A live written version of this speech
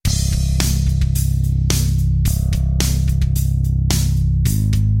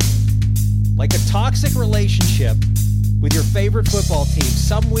toxic relationship with your favorite football team.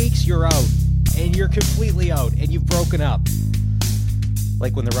 Some weeks you're out, and you're completely out, and you've broken up.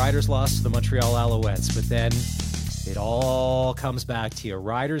 Like when the Riders lost to the Montreal Alouettes, but then it all comes back to you.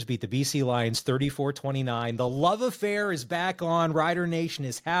 Riders beat the BC Lions 34-29. The love affair is back on. Rider Nation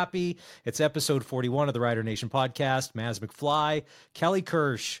is happy. It's episode 41 of the Rider Nation podcast. Maz McFly, Kelly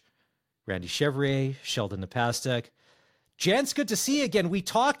Kirsch, Randy Chevrier, Sheldon Napastek. Gents, good to see you again. We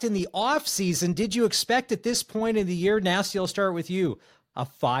talked in the off-season. Did you expect at this point in the year, Nasty, I'll start with you, a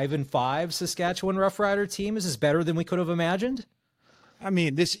 5-5 Saskatchewan Roughrider team? Is this better than we could have imagined? I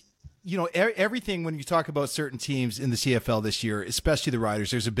mean, everything when you talk about certain teams in the CFL this year, especially the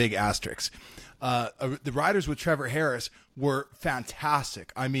Riders, there's a big asterisk. The Riders with Trevor Harris were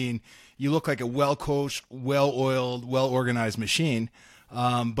fantastic. I mean, you look like a well-coached, well-oiled, well-organized machine.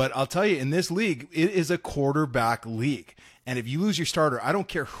 But I'll tell you, in this league, it is a quarterback league. And if you lose your starter, I don't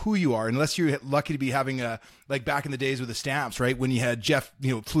care who you are, unless you're lucky to be having like back in the days with the Stamps, right? When you had Jeff,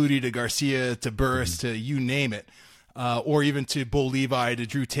 Flutie to Garcia to Burris to you name it, or even to Bo Levi to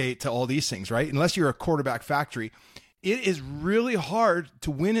Drew Tate to all these things, right? Unless you're a quarterback factory, it is really hard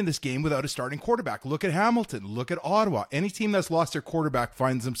to win in this game without a starting quarterback. Look at Hamilton. Look at Ottawa. Any team that's lost their quarterback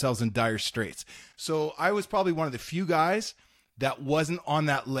finds themselves in dire straits. So I was probably one of the few guys that wasn't on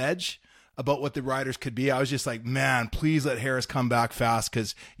that ledge about what the Riders could be. I was just like, man, please let Harris come back fast,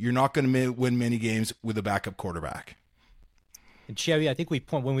 because you're not going to win many games with a backup quarterback. And Chevy, I think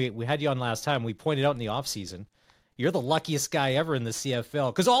when we had you on last time, we pointed out in the offseason, you're the luckiest guy ever in the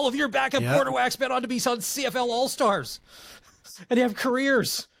CFL, because all of your backup quarterbacks been on to be on CFL All-Stars and have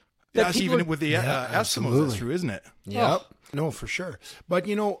careers. That's even with the Eskimos, that's true, isn't it? Yep. No, for sure. But,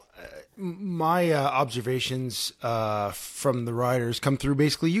 my observations from the Riders come through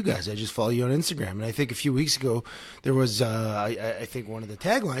basically you guys. I just follow you on Instagram. And I think a few weeks ago, there was, I think one of the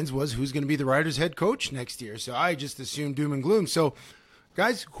taglines was, who's going to be the Riders head coach next year? So I just assumed doom and gloom. So,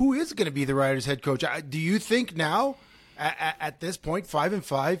 guys, who is going to be the Riders head coach? Do you think now, at this point,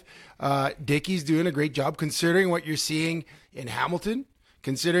 5-5, Dickey's doing a great job, considering what you're seeing in Hamilton,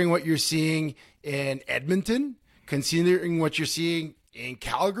 considering what you're seeing in Edmonton, considering what you're seeing in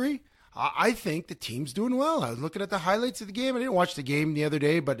Calgary? I think the team's doing well. I was looking at the highlights of the game. I didn't watch the game the other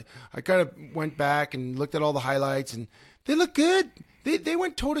day, but I kind of went back and looked at all the highlights, and they look good. They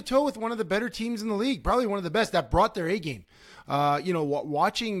went toe-to-toe with one of the better teams in the league, probably one of the best that brought their A-game.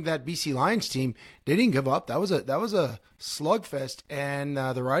 Watching that BC Lions team, they didn't give up. That was a slugfest, and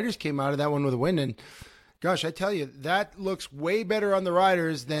the Riders came out of that one with a win. And gosh, I tell you, that looks way better on the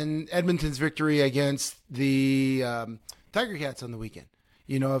Riders than Edmonton's victory against the Tiger Cats on the weekend.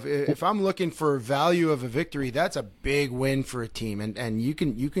 If I'm looking for value of a victory, that's a big win for a team, and you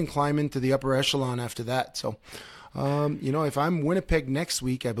can climb into the upper echelon after that. So, if I'm Winnipeg next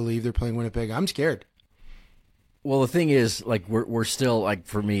week, I believe they're playing Winnipeg, I'm scared. Well, the thing is, like, we're still, like,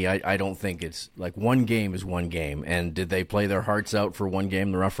 for me, I don't think it's, like, one game is one game. And did they play their hearts out for one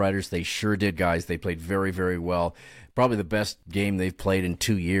game, the Rough Riders? They sure did, guys. They played very, very well. Probably the best game they've played in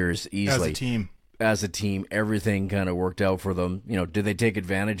 2 years, easily. As a team, everything kind of worked out for them. Did they take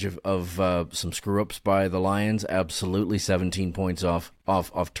advantage of some screw-ups by the Lions? Absolutely, 17 points off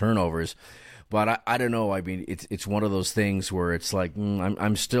turnovers. But I don't know. I mean, it's one of those things where it's like,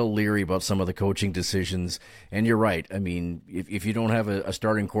 I'm still leery about some of the coaching decisions. And you're right. I mean, if you don't have a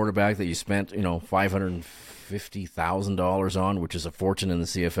starting quarterback that you spent, $550,000 on, which is a fortune in the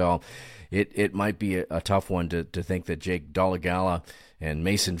CFL, it might be a tough one to think that Jake Dolegala and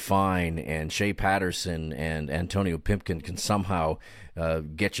Mason Fine and Shea Patterson and Antonio Pimpkin can somehow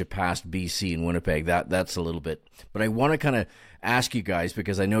get you past BC and Winnipeg. That's a little bit. But I want to kind of ask you guys,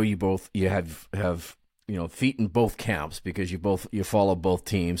 because I know you have feet in both camps, because you follow both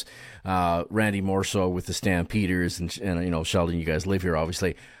teams. Randy more so with the Stampeders, and Sheldon, you guys live here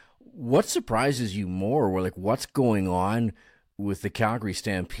obviously. What surprises you more? What's going on with the Calgary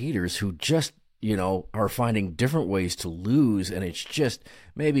Stampeders, who just are finding different ways to lose, and it's just,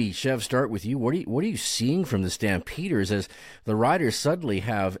 maybe Chev, start with you. What are you seeing from the Stampeders as the Riders suddenly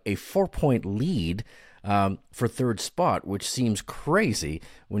have a 4-point lead for third spot, which seems crazy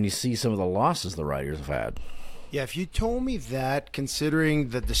when you see some of the losses the Riders have had? Yeah, if you told me that, considering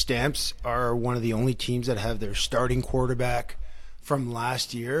that the Stamps are one of the only teams that have their starting quarterback from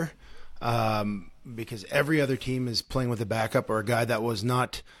last year, because every other team is playing with a backup or a guy that was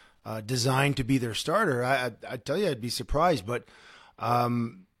not designed to be their starter, I'd tell you I'd be surprised. But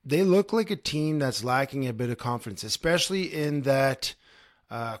they look like a team that's lacking a bit of confidence, especially in that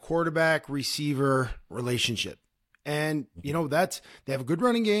quarterback-receiver relationship. And, they have a good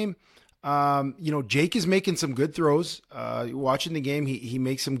running game. Jake is making some good throws. Watching the game, he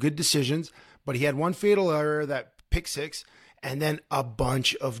makes some good decisions. but he had one fatal error, that pick six, and then a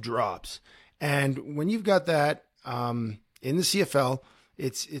bunch of drops. And when you've got that in the CFL,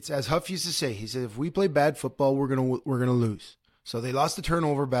 it's as Huff used to say. He said, if we play bad football, we're gonna lose. So they lost the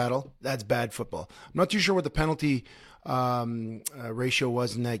turnover battle. That's bad football. I'm not too sure what the penalty ratio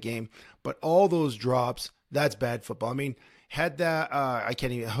was in that game, but all those drops, that's bad football. I mean, had that, I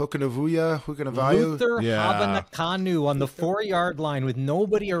can't even, Hukanavayu. Luther Habanakanu on the 4-yard line with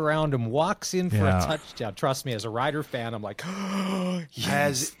nobody around him walks in for a touchdown. Trust me, as a Rider fan, I'm like, oh,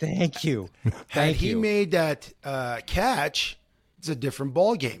 yes, thank you. Had he made that catch, it's a different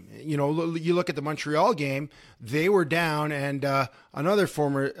ball game. You know, you look at the Montreal game, they were down, and another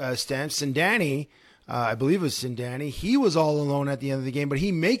former Stamp, Sindani, I believe it was Sindani, he was all alone at the end of the game, but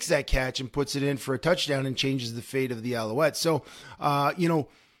he makes that catch and puts it in for a touchdown and changes the fate of the Alouettes. So, you know,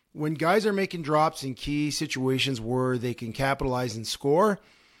 when guys are making drops in key situations where they can capitalize and score,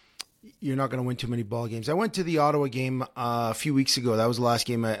 you're not going to win too many ball games. I went to the Ottawa game a few weeks ago. That was the last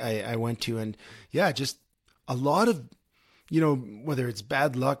game I went to, and yeah, just a lot of, you know, whether it's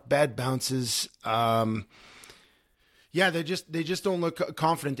bad luck, bad bounces, they just don't look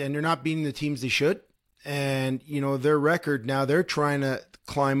confident, and they're not beating the teams they should. And, you know, their record now, they're trying to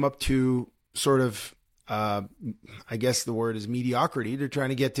climb up to sort of, I guess the word is mediocrity. They're trying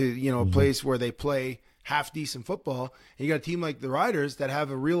to get to, you know, a place where they play half decent football. And you got a team like the Riders that have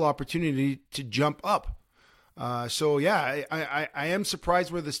a real opportunity to jump up. So yeah, I am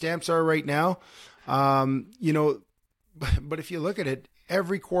surprised where the Stamps are right now. You know, but if you look at it,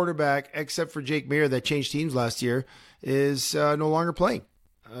 every quarterback except for Jake Maier that changed teams last year is no longer playing.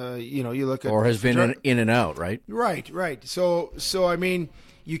 You know, you look at, or has been in and out, right? Right. So I mean,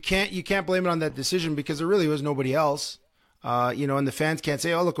 you can't blame it on that decision because there really was nobody else. You know, and the fans can't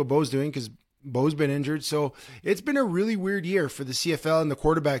say, "Oh, look what Bo's doing," because Bo's been injured. So it's been a really weird year for the CFL and the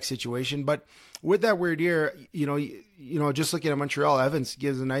quarterback situation. But with that weird year, you know, just looking at Montreal, Evans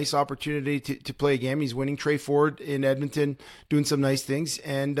gives a nice opportunity to play a game. He's winning. Trey Ford in Edmonton doing some nice things,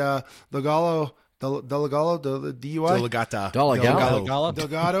 and Dolegala, the DUI,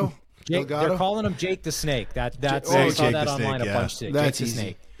 Delgado. They're calling him Jake the Snake. I saw that online a bunch today. Jake the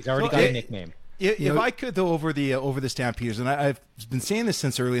Snake. He's already got a nickname. If I could, though, over the Stampeders, and I've been saying this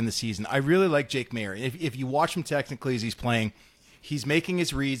since early in the season, I really like Jake Maier. If you watch him technically as he's playing, he's making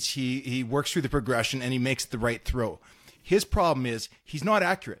his reads, he works through the progression, and he makes the right throw. His problem is he's not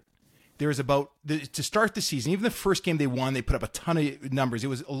accurate. There's to start the season, even the first game they won, they put up a ton of numbers. It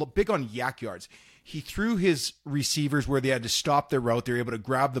was big on yak yards. He threw his receivers where they had to stop their route. They were able to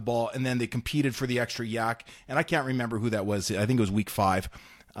grab the ball, and then they competed for the extra yak. And I can't remember who that was. I think it was week 5.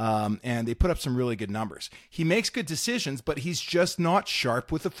 And they put up some really good numbers. He makes good decisions, but he's just not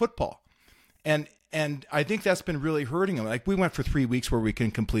sharp with the football. And I think that's been really hurting him. Like, we went for 3 weeks where we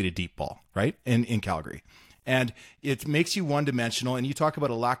can complete a deep ball, right? In Calgary. And it makes you one-dimensional. And you talk about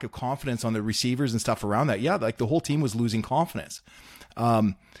a lack of confidence on the receivers and stuff around that. Yeah, like the whole team was losing confidence.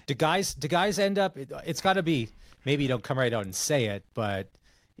 Do guys end up, it's got to be, maybe you don't come right out and say it, but,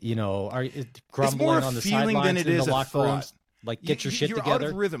 you know, are grumbling on the sidelines than it in is the locker rooms? Like, get your shit you're together.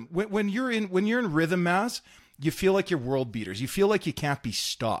 Out of rhythm. When you're in rhythm, Maz, you feel like you're world beaters. You feel like you can't be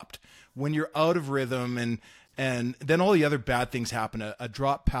stopped. When you're out of rhythm, and then all the other bad things happen. A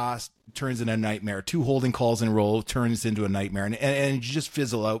drop pass turns into a nightmare. 2 holding calls in a row turns into a nightmare, and you just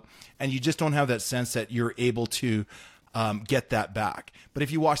fizzle out, and you just don't have that sense that you're able to get that back. But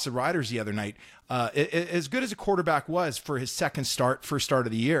if you watch the Riders the other night, as good as a quarterback was for his first start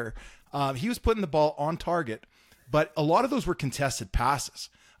of the year, he was putting the ball on target. But a lot of those were contested passes.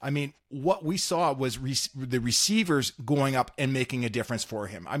 I mean, what we saw was the receivers going up and making a difference for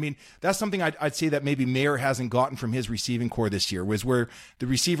him. I mean, that's something I'd say that maybe Maier hasn't gotten from his receiving core this year, was where the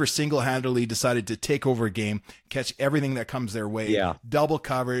receiver single-handedly decided to take over a game, catch everything that comes their way, double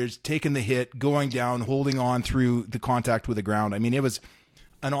coverage, taking the hit, going down, holding on through the contact with the ground. I mean, it was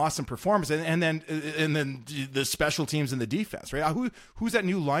an awesome performance, and then the special teams and the defense, right? Who's that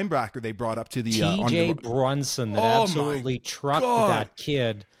new linebacker they brought up to the T.J. Brunson that absolutely trucked that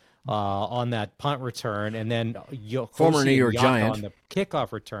kid on that punt return, and then former New York Giant on the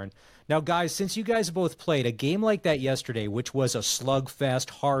kickoff return. Now, guys, since you guys both played a game like that yesterday, which was a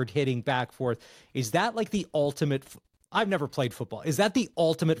slugfest, hard-hitting back forth, is that like the ultimate? I've never played football. Is that the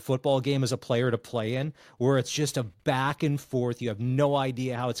ultimate football game as a player to play in, where it's just a back and forth? You have no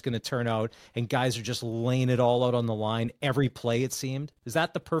idea how it's going to turn out, and guys are just laying it all out on the line every play, it seemed. Is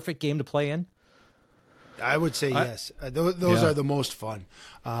that the perfect game to play in? I would say yes. Those are the most fun.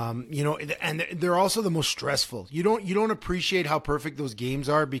 You know, and they're also the most stressful. You don't appreciate how perfect those games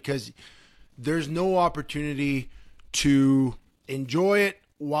are because there's no opportunity to enjoy it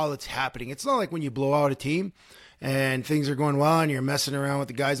while it's happening. It's not like when you blow out a team and things are going well and you're messing around with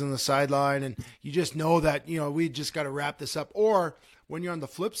the guys on the sideline and you just know that, we just got to wrap this up. Or when you're on the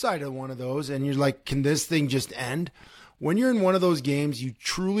flip side of one of those and you're like, can this thing just end? When you're in one of those games, you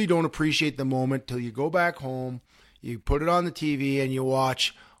truly don't appreciate the moment till you go back home, you put it on the TV and you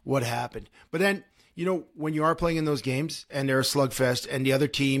watch what happened. But then, when you are playing in those games and they're a slugfest and the other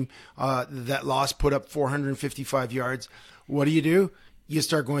team that lost put up 455 yards, what do? You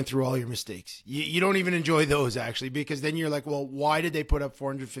start going through all your mistakes. You don't even enjoy those, actually, because then you're like, well, why did they put up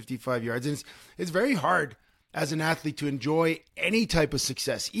 455 yards? And it's very hard as an athlete to enjoy any type of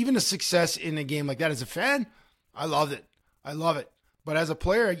success, even a success in a game like that. As a fan, I loved it. I love it. But as a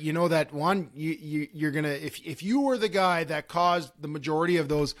player, you know that you're going to, if you were the guy that caused the majority of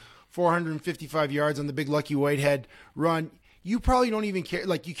those 455 yards on the big Lucky Whitehead run, you probably don't even care.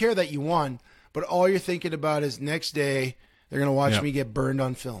 Like, you care that you won, but all you're thinking about is next day they're going to watch me get burned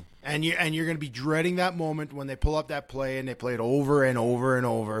on film. And you're going to be dreading that moment when they pull up that play and they play it over and over and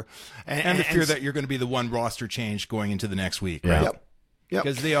over. And the fear that you're going to be the one roster change going into the next week. Yeah. Right? Yep.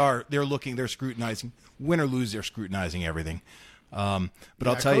 Because they're scrutinizing, win or lose, they're scrutinizing everything. But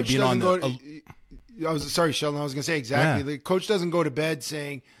I'll tell you, being on sorry, Sheldon, I was going to say exactly. The coach doesn't go to bed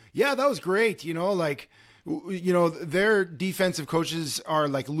saying, yeah, that was great. Their defensive coaches are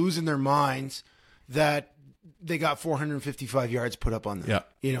like losing their minds that they got 455 yards put up on them.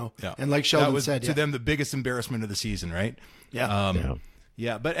 Yeah. And like Sheldon said, to them the biggest embarrassment of the season, right? Yeah.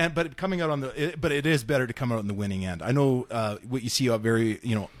 Yeah, but coming out but it is better to come out on the winning end. I know what you see very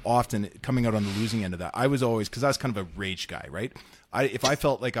often coming out on the losing end of that. I was always, because I was kind of a rage guy, right? If I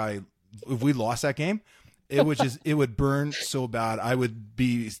felt like if we lost that game, it would burn so bad. I would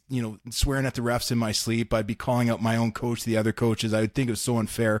be swearing at the refs in my sleep. I'd be calling out my own coach, the other coaches. I would think it was so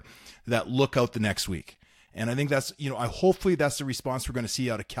unfair. That look out the next week. And I think that's hopefully that's the response we're going to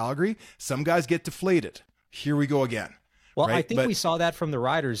see out of Calgary. Some guys get deflated. Here we go again. Well, right? I think we saw that from the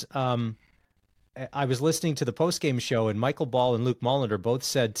Riders. I was listening to the postgame show, and Michael Ball and Luke Mullender both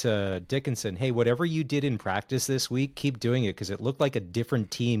said to Dickenson, hey, whatever you did in practice this week, keep doing it, because it looked like a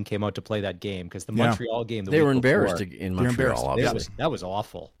different team came out to play that game, because the Montreal game, they were embarrassed in Montreal, obviously. That was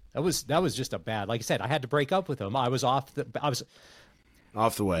awful. That was just a bad, like I said, I had to break up with them. I was off the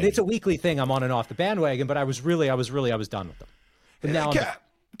wagon. It's a weekly thing. I'm on and off the bandwagon, but I was done with them. But now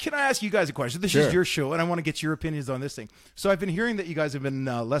can I ask you guys a question? This is your show, and I want to get your opinions on this thing. So I've been hearing that you guys have been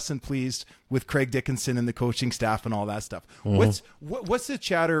less than pleased with Craig Dickenson and the coaching staff and all that stuff. Mm-hmm. What's the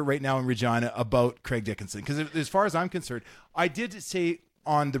chatter right now in Regina about Craig Dickenson? Because as far as I'm concerned, I did say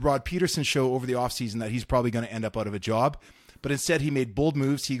on the Rod Peterson show over the offseason that he's probably going to end up out of a job. But instead, he made bold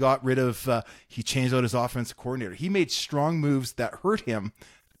moves. He got rid of, he changed out his offensive coordinator. He made strong moves that hurt him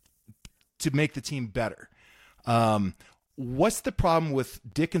to make the team better. What's the problem with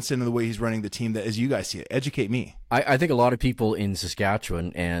Dickenson and the way he's running the team, that as you guys see it? Educate me. I think a lot of people in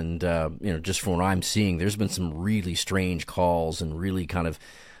Saskatchewan and, just from what I'm seeing, there's been some really strange calls and really kind of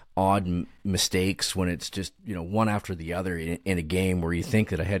odd mistakes when it's just, one after the other in a game where you think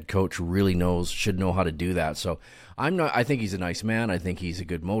that a head coach really should know how to do that. So I think he's a nice man. I think he's a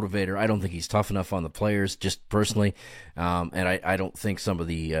good motivator. I don't think he's tough enough on the players, just personally. And I don't think some of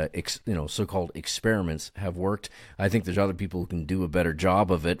the, so-called experiments have worked. I think there's other people who can do a better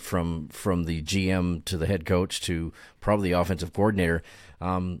job of it, from the GM to the head coach to probably the offensive coordinator.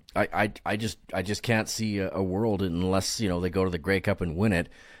 I just can't see a world unless, they go to the Grey Cup and win it,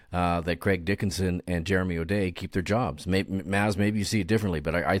 that Craig Dickenson and Jeremy O'Day keep their jobs. Maz, maybe you see it differently,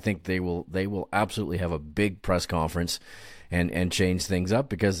 but I think they will absolutely have a big press conference and change things up,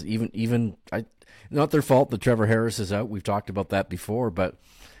 because even not their fault that Trevor Harris is out. We've talked about that before, but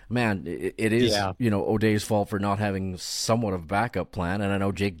man, it is O'Day's fault for not having somewhat of a backup plan. And I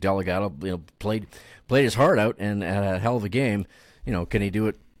know Jake Dolegala played his heart out and had a hell of a game. Can he do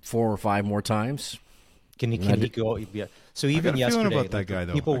it 4 or 5 more times? Can he go? Yeah. So even yesterday, about that guy,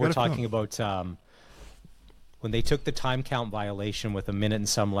 though. People were talking about when they took the time count violation with a minute and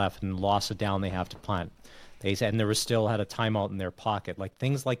some left and lost it down, they have to punt. They said, and there was still had a timeout in their pocket. Like,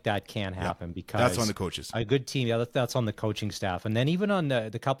 things like that can't happen because that's on the coaches. A good team, that's on the coaching staff. And then even on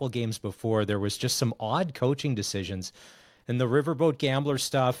the couple of games before, there was just some odd coaching decisions, and the Riverboat Gambler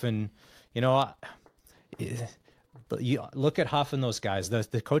stuff, and you look at Huff and those guys.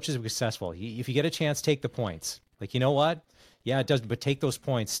 The coaches are successful. If you get a chance, take the points. Like, you know what? Yeah, it does. But take those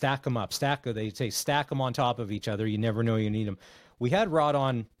points, stack them up. They say stack them on top of each other. You never know you need them. We had Rod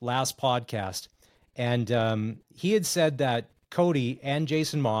on last podcast, and he had said that Cody and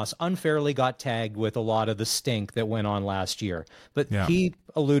Jason Moss unfairly got tagged with a lot of the stink that went on last year. But he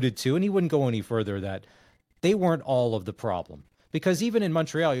alluded to, and he wouldn't go any further, that they weren't all of the problem. Because even in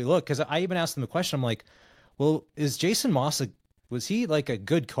Montreal, you look, because I even asked them the question, I'm like, well, is Jason Moss, was he like a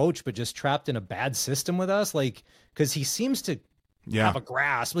good coach, but just trapped in a bad system with us? Like, because he seems to have a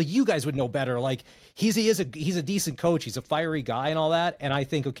grasp. Like, you guys would know better. Like, he's a decent coach. He's a fiery guy and all that. And I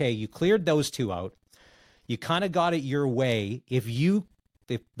think, okay, you cleared those two out. You kind of got it your way. If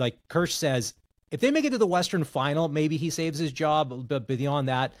like Kirsch says, if they make it to the Western Final, maybe he saves his job. But beyond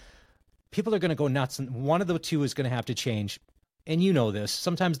that, people are going to go nuts. And one of the two is going to have to change. And you know this.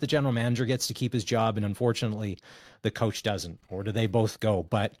 Sometimes the general manager gets to keep his job, and unfortunately, the coach doesn't. Or do they both go?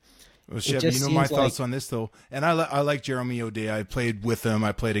 But well, Chevy, you know my thoughts on this, though. And I like Jeremy O'Day. I played with him.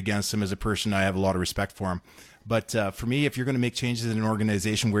 I played against him as a person. I have a lot of respect for him. But for me, if you're going to make changes in an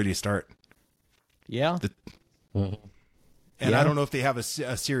organization, where do you start? Yeah. And I don't know if they have a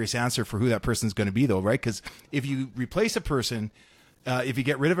serious answer for who that person's going to be, though, right? Because if you replace a person, if you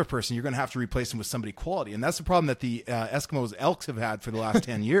get rid of a person, you're going to have to replace them with somebody quality. And that's the problem that the Eskimos Elks have had for the last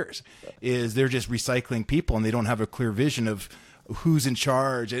 10 years, is they're just recycling people, and they don't have a clear vision of who's in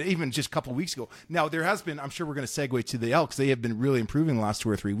charge. And even just a couple of weeks ago. Now, there has been, I'm sure we're going to segue to the Elks. They have been really improving the last 2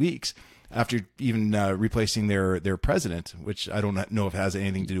 or 3 weeks after even replacing their president, which I don't know if it has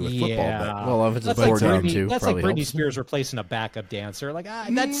anything to do with football. But, well, if it's a that's board like game too, that's like Britney helps. Spears replacing a backup dancer. Like,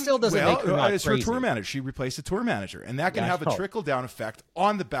 that still doesn't make her not it's crazy. her tour manager. She replaced a tour manager, and that can have a trickle-down effect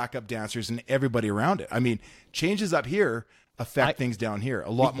on the backup dancers and everybody around it. I mean, changes up here affect things down here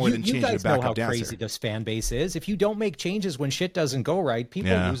a lot more than changing a backup dancer. You guys know how crazy this fan base is. If you don't make changes when shit doesn't go right,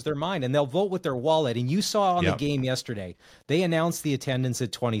 people lose their mind, and they'll vote with their wallet. And you saw on the game yesterday, they announced the attendance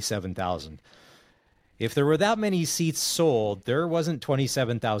at 27,000. If there were that many seats sold, there wasn't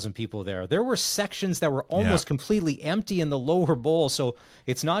 27,000 people there. There were sections that were almost completely empty in the lower bowl. So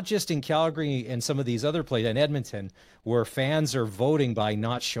it's not just in Calgary and some of these other places in Edmonton where fans are voting by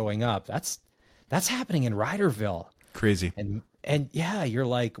not showing up. That's happening in Riderville. Crazy. And yeah, you're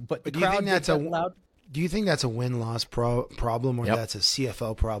like, but the do you crowd think that's loud. Do you think that's a win-loss problem, or that's a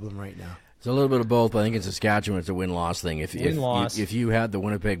CFL problem right now? It's a little bit of both, but I think in Saskatchewan it's a win-loss thing. If you had the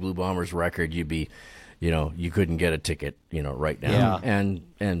Winnipeg Blue Bombers record, you'd be, you couldn't get a ticket, right now. Yeah.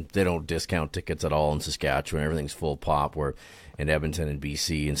 And they don't discount tickets at all in Saskatchewan. Everything's full pop. Where in Edmonton and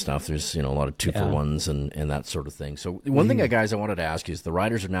BC and stuff, there's a lot of 2-for-1s and that sort of thing. So one thing, guys, I wanted to ask you is the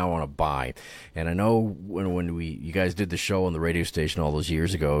Riders are now on a bye, and I know when you guys did the show on the radio station all those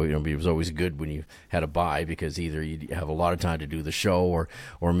years ago, it was always good when you had a bye, because either you have a lot of time to do the show,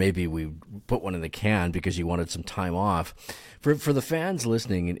 or maybe we put one in the can because you wanted some time off. For the fans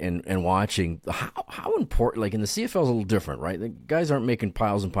listening and watching, how important, like in the CFL is a little different, right? The guys aren't making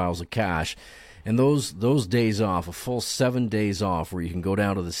piles and piles of cash. And those days off, a full 7 days off where you can go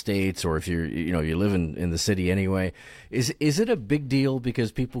down to the States, or if you live in the city anyway, is it a big deal?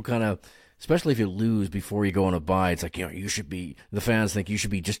 Because people kind of, especially if you lose before you go on a bye, it's like, the fans think you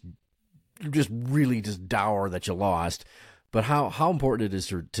should be just really just dour that you lost. But how important it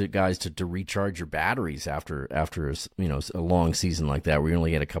is to guys to recharge your batteries after a long season like that, where you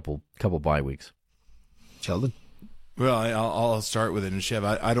only get a couple bye weeks. Sheldon? Well, I'll start with it. And Chev,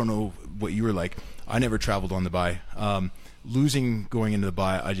 I don't know what you were like. I never traveled on the bye. Losing going into the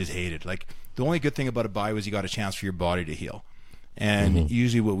bye, I just hated. Like, the only good thing about a bye was you got a chance for your body to heal. And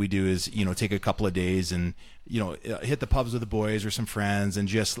usually what we do is, take a couple of days and, hit the pubs with the boys or some friends and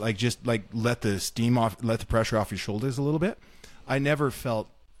just let the steam off, let the pressure off your shoulders a little bit. I never felt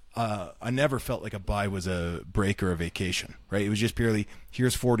like a bye was a break or a vacation, right? It was just purely,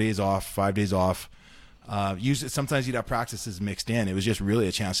 here's 4 days off, 5 days off. Sometimes you'd have practices mixed in. It was just really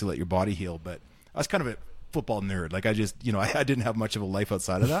a chance to let your body heal. But I was kind of a football nerd. Like, I just, I didn't have much of a life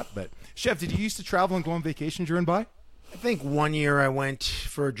outside of that. But Chef, did you used to travel and go on vacation during bye? I think 1 year I went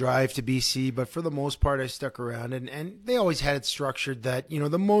for a drive to BC, but for the most part I stuck around. And they always had it structured that,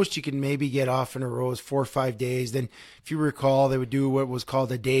 the most you can maybe get off in a row is 4 or 5 days. Then, if you recall, they would do what was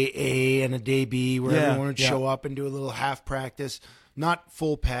called a day A and a day B, where everyone would show up and do a little half practice. Not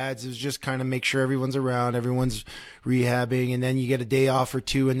full pads. It was just kind of make sure everyone's around, everyone's rehabbing, and then you get a day off or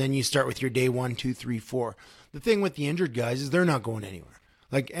two, and then you start with your day 1, 2, 3, 4. The thing with the injured guys is they're not going anywhere.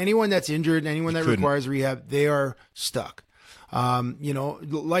 Like, anyone that's injured, anyone that requires rehab, they are stuck.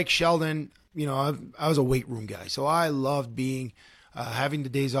 Like Sheldon, I was a weight room guy, so I loved having the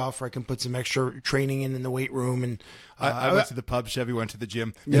days off where I can put some extra training in the weight room. And I went to the pub. Chevy went to the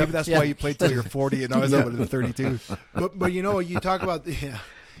gym. Maybe that's why you played till you're 40, and I was able to 32. But you talk about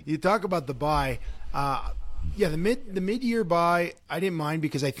the bye. The mid-year bye, I didn't mind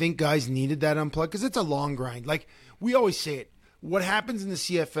because I think guys needed that unplug because it's a long grind. Like, we always say it. What happens in the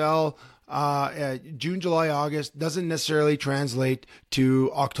CFL, June, July, August, doesn't necessarily translate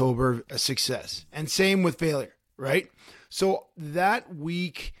to October success. And same with failure, right? So that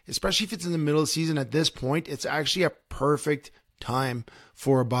week, especially if it's in the middle of the season at this point, it's actually a perfect time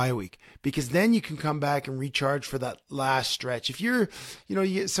for a bye week, because then you can come back and recharge for that last stretch. If you're,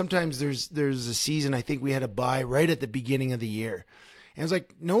 sometimes there's a season, I think we had a bye right at the beginning of the year. And it's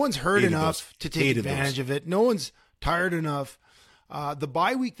like, no one's hurt enough to take advantage of it. No one's tired enough. The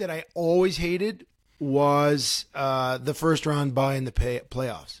bye week that I always hated was the first round bye in the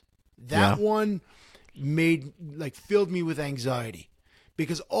playoffs. That one filled me with anxiety,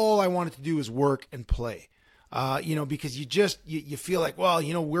 because all I wanted to do was work and play. Because you feel like, well,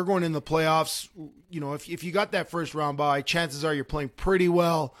 we're going in the playoffs. If you got that first round bye, chances are you're playing pretty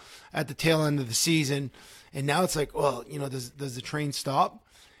well at the tail end of the season. And now it's like, well, does the train stop?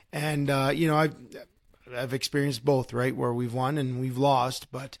 And, I've experienced both, right? Where we've won and we've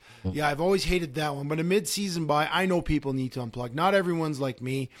lost, but yeah, I've always hated that one. But a mid-season bye, I know people need to unplug. Not everyone's like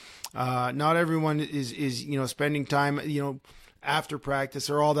me. Not everyone is spending time, after practice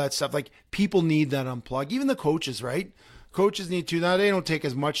or all that stuff. Like, people need that unplug. Even the coaches, right? Coaches need to. Now, they don't take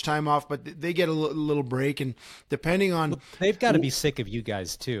as much time off, but they get a little break. And depending on, they've got to be sick of you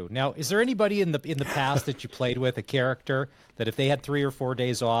guys too. Now, is there anybody in the past that you played with, a character that if they had 3 or 4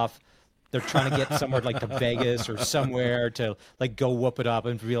 days off, they're trying to get somewhere like to Vegas or somewhere to like go whoop it up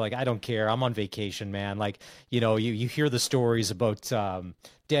and be like, I don't care, I'm on vacation, man. Like, you hear the stories about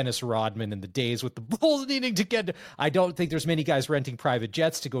Dennis Rodman and the days with the Bulls needing to get. I don't think there's many guys renting private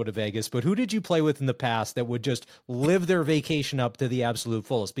jets to go to Vegas, but who did you play with in the past that would just live their vacation up to the absolute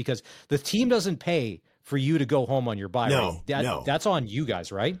fullest? Because the team doesn't pay for you to go home on your bye. No. That's on you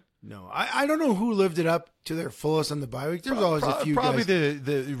guys, right? No, I don't know who lived it up to their fullest on the bye week. There's always a few probably guys.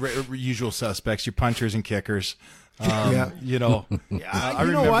 the usual suspects, your punchers and kickers. Yeah. I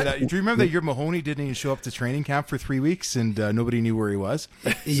remember that. Do you remember that year Mahoney didn't even show up to training camp for 3 weeks and nobody knew where he was?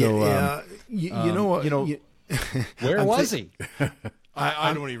 So, you know what? Where was he?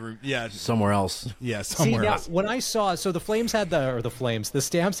 I don't even. Yeah, somewhere else. Yeah, somewhere else. When I saw, so the Stamps had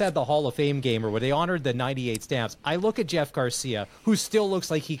the Hall of Fame game where they honored the '98 Stamps. I look at Jeff Garcia, who still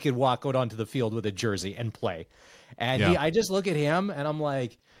looks like he could walk out onto the field with a jersey and play, and I just look at him and I'm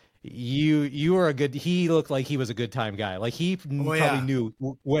like, you are a good. He looked like he was a good time guy. Like he probably knew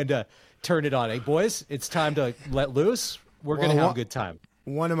when to turn it on. Hey boys, it's time to let loose. We're gonna have a good time.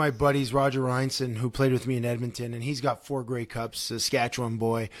 One of my buddies, Roger Reinson, who played with me in Edmonton, and he's got 4 Grey Cups, Saskatchewan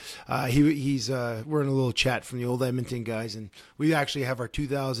boy. He's we're in a little chat from the old Edmonton guys, and we actually have our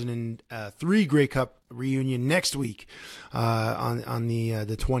 2003 Grey Cup reunion next week on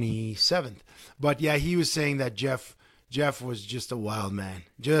the 27th. But yeah, he was saying that Jeff was just a wild man.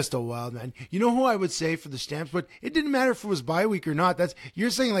 Just a wild man. You know who I would say for the Stamps? But it didn't matter if it was bye week or not. You're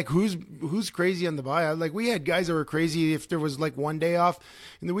saying like who's crazy on the bye? Like we had guys that were crazy if there was like 1 day off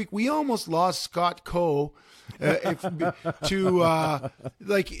in the week. We almost lost Scott Coe I think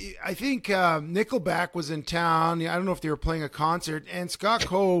Nickelback was in town. I don't know if they were playing a concert, and Scott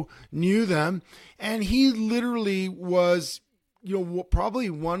Coe knew them, and he literally was, probably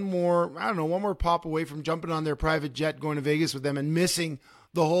one more pop away from jumping on their private jet, going to Vegas with them, and missing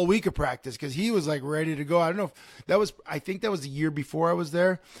the whole week of practice because he was like ready to go. I don't know if I think that was the year before I was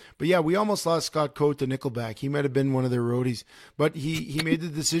there, but yeah, we almost lost Scott Coe to Nickelback. He might have been one of their roadies, but he made the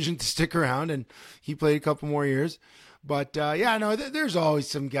decision to stick around, and he played a couple more years. But there's always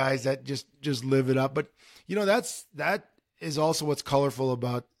some guys that just live it up. But that is also what's colorful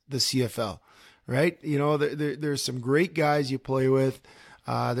about the CFL. Right? There's some great guys you play with.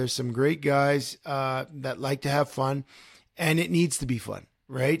 There's some great guys that like to have fun, and it needs to be fun,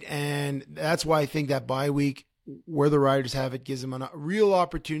 right? And that's why I think that bye week, where the Riders have it, gives them a real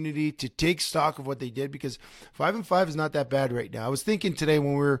opportunity to take stock of what they did, because 5-5 is not that bad right now. I was thinking today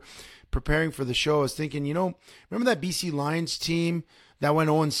when we were preparing for the show, I was thinking, remember that BC Lions team that went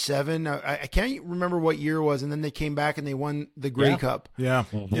 0-7? I can't remember what year it was, and then they came back and they won the Grey Cup. Yeah.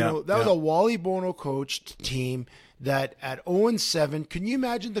 That was a Wally Bono coached team that at 0-7, can you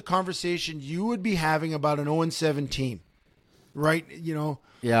imagine the conversation you would be having about an 0-7 team? Right?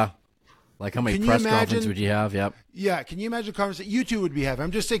 Yeah. Like how many press conferences would you have? Yep. Yeah. Can you imagine the conversation you two would be having?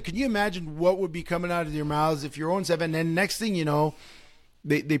 I'm just saying, can you imagine what would be coming out of your mouths if you're 0-7, and then next thing you know,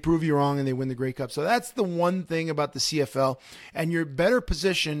 They prove you wrong and they win the Grey Cup. So that's the one thing about the CFL. And you're better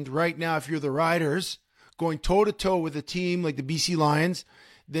positioned right now if you're the Riders going toe-to-toe with a team like the BC Lions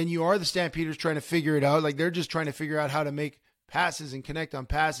than you are the Stampeders trying to figure it out. Like they're just trying to figure out how to make passes and connect on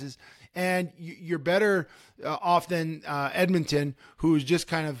passes. And you're better off than Edmonton, who is just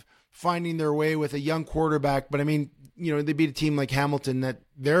kind of finding their way with a young quarterback. But I mean, they beat a team like Hamilton that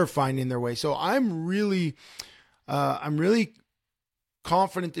they're finding their way. So I'm really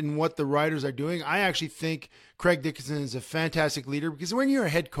confident in what the Riders are doing. I actually think Craig Dickenson is a fantastic leader, because when you're a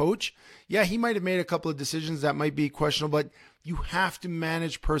head coach, yeah, he might have made a couple of decisions that might be questionable, but you have to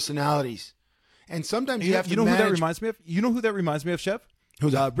manage personalities. And sometimes you have to manage... Who that reminds me of? You know who that reminds me of, Chef?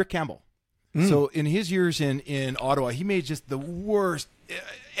 Who's that? Rick Campbell. So in his years in Ottawa, he made just the worst.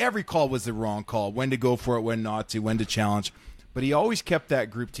 Every call was the wrong call. When to go for it, when not to, when to challenge. But he always kept that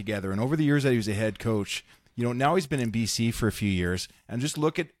group together. And over the years that he was a head coach, now he's been in BC for a few years. And just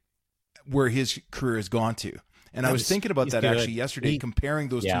look at where his career has gone to. And I was thinking about that actually yesterday, comparing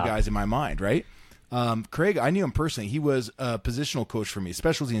those two guys in my mind, right? Craig, I knew him personally. He was a positional coach for me,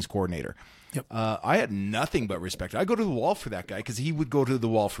 special teams coordinator. Yep. I had nothing but respect. I go to the wall for that guy because he would go to the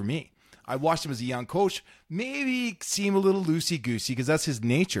wall for me. I watched him as a young coach, maybe seem a little loosey-goosey because that's his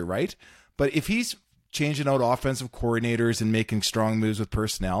nature, right? But if he's changing out offensive coordinators and making strong moves with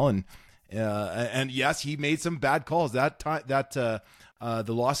personnel, and yes, he made some bad calls. The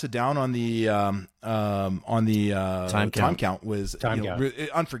loss of down on the time count was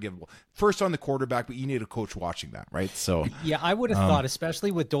unforgivable. First on the quarterback, but you need a coach watching that, right? So yeah, I would have thought, especially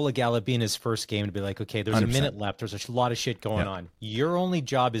with Dolegala being his first game, to be like, okay, there's 100%. A minute left. There's a lot of shit going on. Your only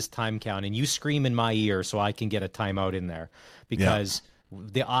job is time count, and you scream in my ear so I can get a timeout in there because.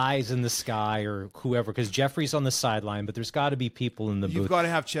 The eyes in the sky or whoever, because Jeffrey's on the sideline, but there's got to be people in the booth. You've got to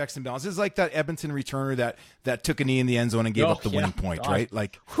have checks and balances. It's like that Edmonton returner that took a knee in the end zone and gave up the winning point, right?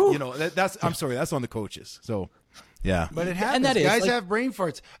 Like, that's I'm sorry, that's on the coaches. So, yeah. But it happens. And guys have brain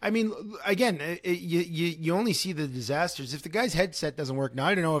farts. I mean, again, you only see the disasters. If the guy's headset doesn't work, now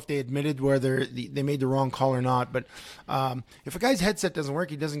I don't know if they admitted whether they made the wrong call or not, but if a guy's headset doesn't work,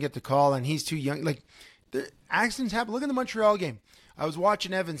 he doesn't get the call and he's too young. Like, the accidents happen. Look at the Montreal game. I was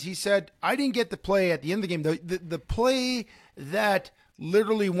watching Evans. He said, I didn't get the play at the end of the game. The play that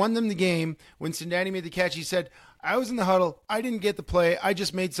literally won them the game when Sindani made the catch, he said, I was in the huddle. I didn't get the play. I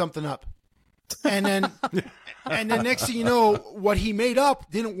just made something up. And then next thing you know, what he made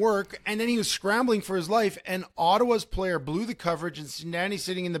up didn't work. And then he was scrambling for his life. And Ottawa's player blew the coverage. And Sindani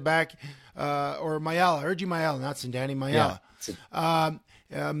sitting in the back, or Mayala. I heard you, Mayala, not Sindani, Mayala. Yeah.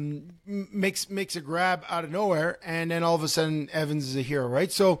 Makes a grab out of nowhere, and then all of a sudden Evans is a hero, right?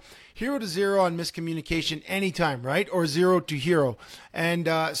 So 0 to 0 on miscommunication anytime, right? Or 0 to hero. And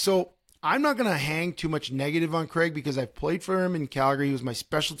so I'm not going to hang too much negative on Craig because I've played for him in Calgary. He was my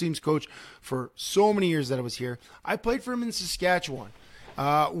special teams coach for so many years that I was here. I played for him in Saskatchewan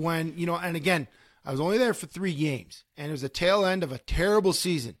when, and again, I was only there for 3 games, and it was the tail end of a terrible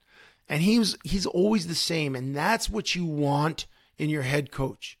season. And he's always the same, and that's what you want in your head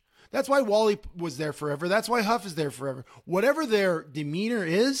coach. That's why Wally was there forever. That's why Huff is there forever. Whatever their demeanor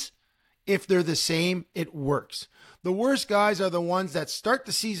is, if they're the same, it works. The worst guys are the ones that start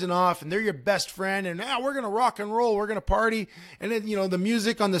the season off and they're your best friend and we're going to rock and roll, we're going to party. And then, the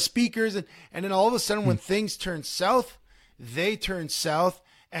music on the speakers. And then all of a sudden when things turn south, they turn south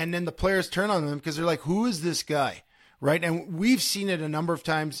and then the players turn on them because they're like, who is this guy? Right. And we've seen it a number of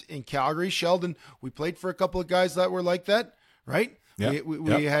times in Calgary. Sheldon, we played for a couple of guys that were like that. Right? Yep.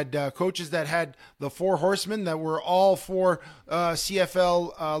 We had coaches that had the 4 horsemen that were all 4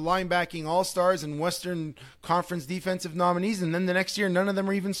 CFL linebacking all-stars and Western Conference defensive nominees, and then the next year none of them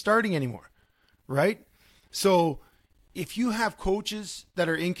are even starting anymore, right? So if you have coaches that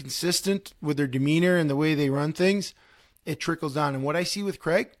are inconsistent with their demeanor and the way they run things, it trickles down. And what I see with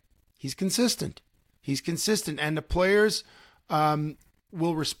Craig, he's consistent. And the players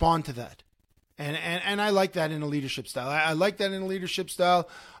will respond to that. And I like that in a leadership style. I like that in a leadership style.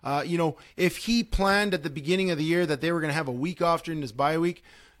 If he planned at the beginning of the year that they were going to have a week off during this bye week,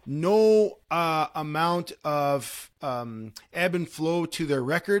 no amount of ebb and flow to their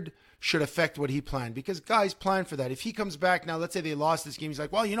record should affect what he planned, because guys plan for that. If he comes back now, let's say they lost this game, he's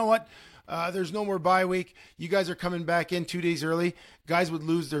like, well, you know what? There's no more bye week. You guys are coming back in 2 days early. Guys would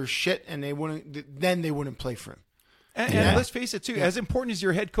lose their shit, and they wouldn't play for him. And let's face it, too, as important as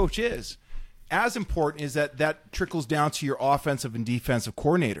your head coach is, as important is that trickles down to your offensive and defensive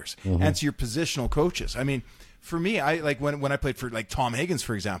coordinators and to your positional coaches. I mean, for me, I like when I played for like Tom Higgins,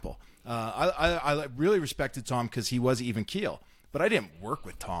 for example, I really respected Tom because he was even keel, but I didn't work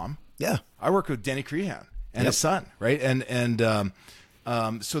with Tom. Yeah. I worked with Denny Crehan and his son. Right. And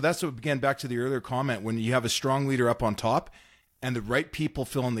so that's what, again, back to the earlier comment, when you have a strong leader up on top and the right people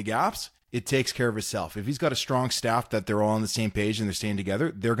fill in the gaps, it takes care of itself. If he's got a strong staff that they're all on the same page and they're staying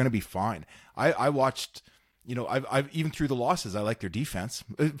together, they're going to be fine. I watched, I've even through the losses, I like their defense.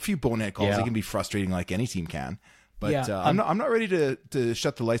 A few bonehead calls, they can be frustrating like any team can. But I'm not ready to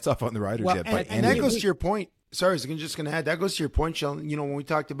shut the lights off on the Riders yet. And that goes to your point. Sorry, I was just going to add, that goes to your point, Sheldon. When we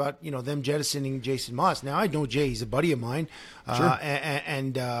talked about, them jettisoning Jason Moss. Now, I know Jay, he's a buddy of mine. Sure.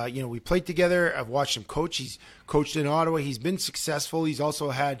 And we played together. I've watched him coach. He's coached in Ottawa. He's been successful. He's also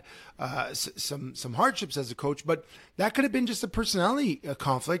had some hardships as a coach. But that could have been just a personality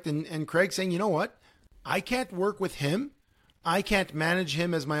conflict. And Craig saying, you know what? I can't work with him. I can't manage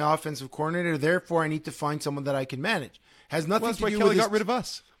him as my offensive coordinator. Therefore, I need to find someone that I can manage. Has nothing That's to why do Kelly with got rid of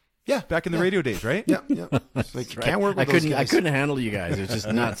us. Yeah, Back in the radio days, right? Yeah. It's like, can't work with those guys. I couldn't handle you guys. It was just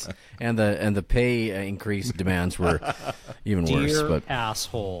nuts. And the pay increase demands were even worse. Dear But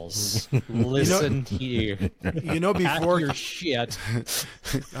assholes, listen here. Before your shit.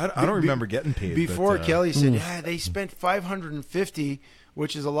 I don't remember getting paid. Before but, Kelly said, they spent $550,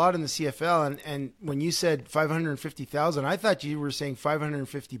 which is a lot in the CFL. And when you said $550,000, I thought you were saying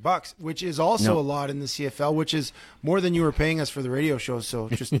 $550, which is also a lot in the CFL, which is more than you were paying us for the radio show. So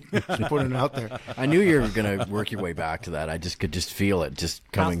just putting it out there. I knew you were going to work your way back to that. I just could feel it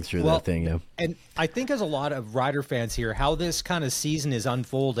coming through that thing. Yeah. And I think as a lot of Rider fans here, how this kind of season is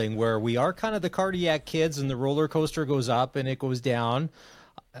unfolding, where we are kind of the cardiac kids and the roller coaster goes up and it goes down.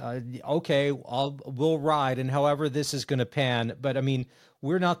 Okay, we'll ride, and however this is going to pan. But I mean,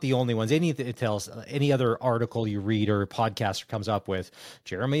 we're not the only ones. Any other article you read or podcaster comes up with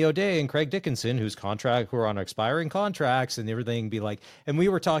Jeremy O'Day and Craig Dickenson, who are on expiring contracts and everything. Be like, and we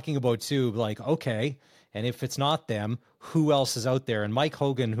were talking about too, like, okay, and if it's not them, who else is out there? And Mike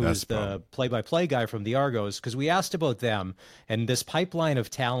Hogan, who is the play-by-play guy from the Argos, because we asked about them and this pipeline of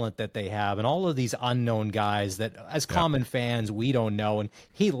talent that they have and all of these unknown guys that as common fans, we don't know. And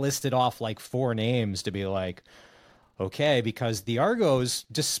he listed off like 4 names to be like, okay, because the Argos,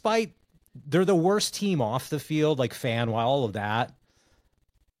 despite they're the worst team off the field, like fan-wise, all of that,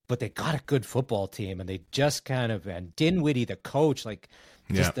 but they got a good football team and they just kind of, and Dinwiddie, the coach, like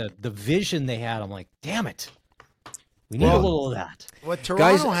just the vision they had. I'm like, damn it. We need a little of that. What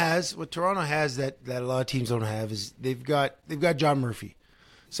Toronto has that a lot of teams don't have is they've got John Murphy.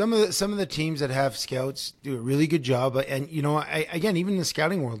 Some of the teams that have scouts do a really good job, and again, even in the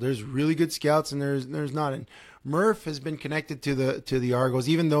scouting world, there's really good scouts and there's not. And Murph has been connected to the Argos,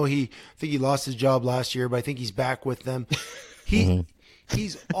 even though I think he lost his job last year, but I think he's back with them.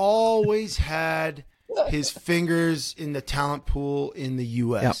 He's always had his fingers in the talent pool in the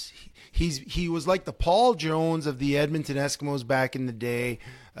U.S. Yep. He was like the Paul Jones of the Edmonton Eskimos back in the day,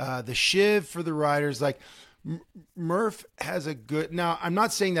 the Shiv for the Riders. Like Murph has a good. Now I'm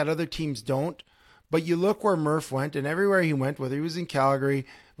not saying that other teams don't, but you look where Murph went, and everywhere he went, whether he was in Calgary,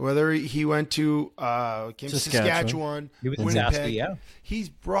 whether he went to Saskatchewan, Winnipeg, he's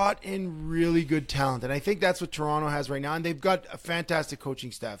brought in really good talent, and I think that's what Toronto has right now. And they've got a fantastic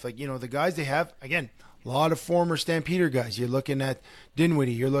coaching staff. Like the guys they have, again, a lot of former Stampeder guys. You're looking at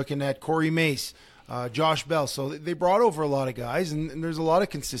Dinwiddie, you're looking at Corey Mace, Josh Bell. So they brought over a lot of guys, and there's a lot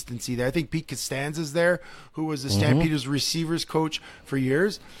of consistency there. I think Pete Costanza's there, who was the Stampeders receivers coach for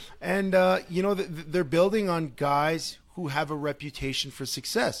years. And, they're building on guys who have a reputation for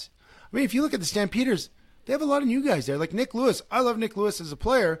success. I mean, if you look at the Stampeders, they have a lot of new guys there. Like Nick Lewis. I love Nick Lewis as a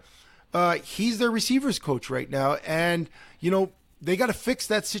player. He's their receivers coach right now. And, they got to fix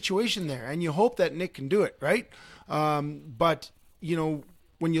that situation there. And you hope that Nick can do it, right? But,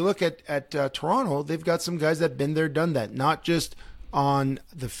 when you look at Toronto, they've got some guys that have been there, done that, not just on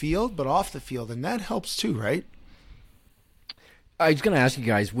the field, but off the field. And that helps too, right? I was going to ask you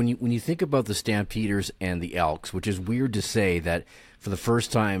guys, when you think about the Stampeders and the Elks, which is weird to say that for the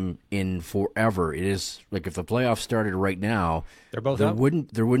first time in forever, it is like if the playoffs started right now, they're both there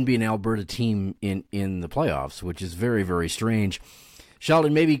wouldn't be an Alberta team in the playoffs, which is very, very strange.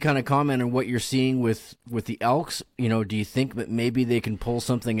 Sheldon, maybe kind of comment on what you're seeing with the Elks. Do you think that maybe they can pull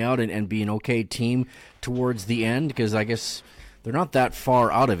something out and be an okay team towards the end? Because I guess they're not that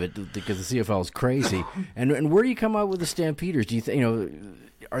far out of it because the CFL is crazy. And where do you come out with the Stampeders? Do you think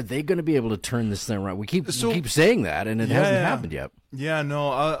are they going to be able to turn this thing around? We keep saying that, and it hasn't happened yet. Yeah, no.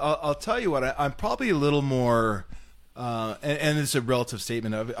 I'll tell you what. I'm probably a little more, and it's a relative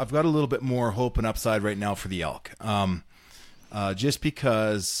statement. I've got a little bit more hope and upside right now for the Elk, just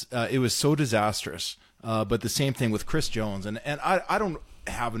because it was so disastrous. But the same thing with Chris Jones, and I don't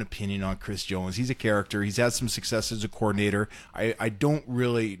have an opinion on Chris Jones. He's a character. He's had some success as a coordinator. I don't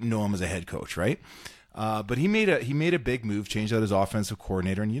really know him as a head coach, right? But he made a big move, changed out his offensive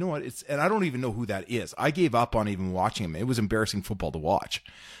coordinator, and you know what? And I don't even know who that is. I gave up on even watching him. It was embarrassing football to watch.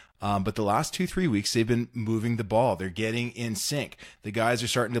 But the last 2-3 weeks, they've been moving the ball. They're getting in sync. The guys are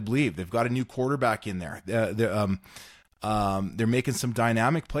starting to believe. They've got a new quarterback in there. They're making some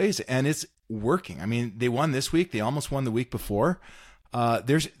dynamic plays, and it's working. I mean, they won this week. They almost won the week before.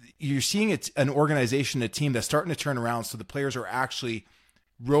 you're seeing an organization, a team that's starting to turn around, so the players are actually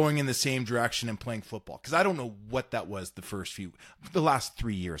rowing in the same direction and playing football. Because I don't know what that was the last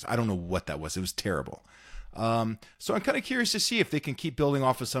 3 years. I don't know what that was. It was terrible. So I'm kind of curious to see if they can keep building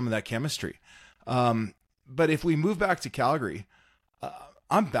off of some of that chemistry. But if we move back to Calgary,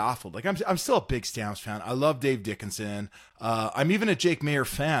 I'm baffled. Like I'm still a big Stamps fan. I love Dave Dickenson. I'm even a Jake Maier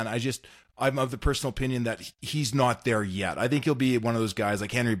fan. I'm of the personal opinion that he's not there yet. I think he'll be one of those guys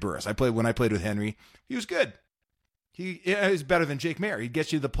like Henry Burris. When I played with Henry, he was good. He is better than Jake Maier. He'd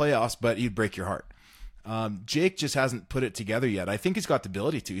get you to the playoffs, but he'd break your heart. Jake just hasn't put it together yet. I think he's got the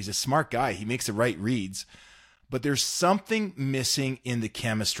ability to. He's a smart guy. He makes the right reads, but there's something missing in the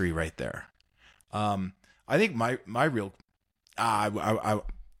chemistry right there. I think my real, I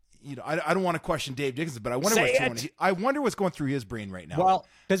don't want to question Dave Dickenson, but I wonder what's going through his brain right now. Well,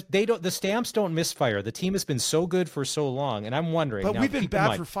 because the Stamps don't misfire. The team has been so good for so long, and I'm wondering. But we've been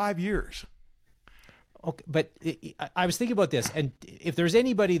bad for 5 years. Okay, but I was thinking about this, and if there's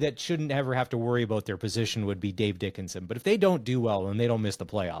anybody that shouldn't ever have to worry about their position, would be Dave Dickenson. But if they don't do well and they don't miss the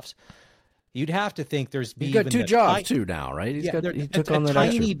playoffs, you'd have to think there's He's got two jobs too now, right? He took on the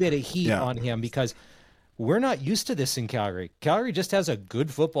tiny bit of heat on him because we're not used to this in Calgary. Calgary just has a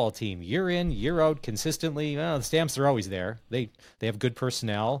good football team, year in, year out, consistently. Well, the Stamps are always there. They have good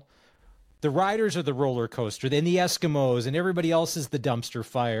personnel. The Riders are the roller coaster, then the Eskimos, and everybody else is the dumpster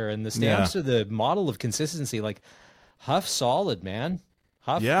fire, and the Stamps are the model of consistency. Like Huff's solid, man.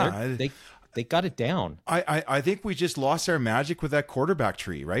 Huff, they got it down. I think we just lost our magic with that quarterback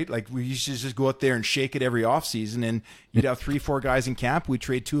tree, right? Like we used to just go out there and shake it every offseason, and you'd have 3-4 guys in camp. We'd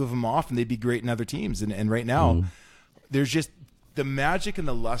trade 2 of them off, and they'd be great in other teams. And right now, there's just the magic and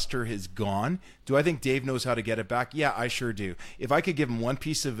the luster has gone. Do I think Dave knows how to get it back? Yeah, I sure do. If I could give him one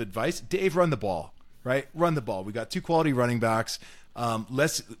piece of advice, Dave, run the ball, right? Run the ball. We got 2 quality running backs.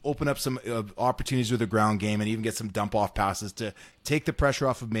 Let's open up some opportunities with the ground game and even get some dump off passes to take the pressure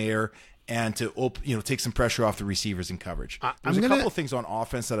off of Maier and to take some pressure off the receivers in coverage. There's a couple of things on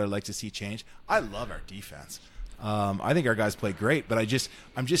offense that I'd like to see change. I love our defense. I think our guys play great, but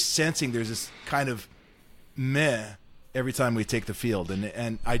I'm just sensing there's this kind of meh every time we take the field,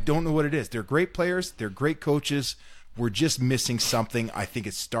 and I don't know what it is. They're great players. They're great coaches. We're just missing something. I think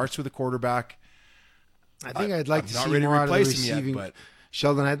it starts with the quarterback. I think I'd like to see more out of the receiving.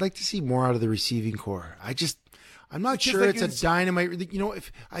 Sheldon, I'd like to see more out of the receiving core. I'm not sure it's a dynamite.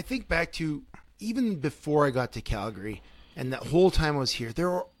 If I think back to even before I got to Calgary and that whole time I was here, there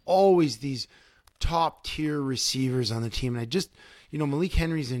were always these top tier receivers on the team, and Malik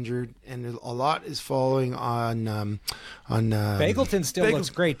Henry's injured, and a lot is falling on Bagleton still looks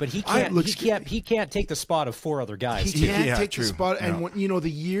great, but he can't take the spot of 4 other guys. He can't take the spot. And when, the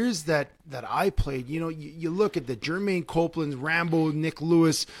years that I played, you look at the Jermaine Copeland's, Rambo, Nick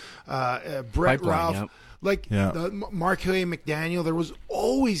Lewis, Brett Ralph, the Marquet McDaniel. There was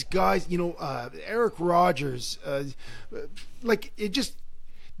always guys, Eric Rogers,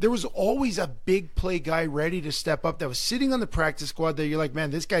 there was always a big play guy ready to step up that was sitting on the practice squad that you're like,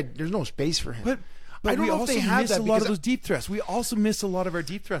 man, this guy, there's no space for him. But I don't know if they have that. A lot of those deep threats. We also miss a lot of our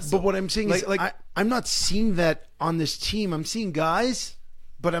deep threats. But what I'm saying is, I'm not seeing that on this team. I'm seeing guys,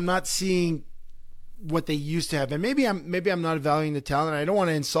 but I'm not seeing what they used to have. And maybe I'm not valuing the talent. I don't want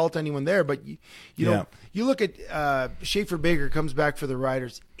to insult anyone there, but you look at Schaefer Baker comes back for the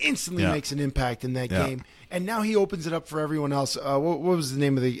Riders, instantly makes an impact in that game. And now he opens it up for everyone else. What was the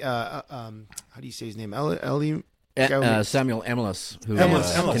name of the how do you say his name? Samuel Emilus, who's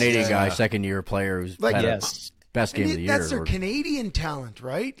a Canadian guy, second-year player who's had best game of the year. That's their Canadian talent,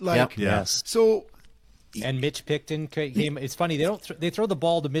 right? Yes. So, and Mitch Picton came. It's funny, they throw the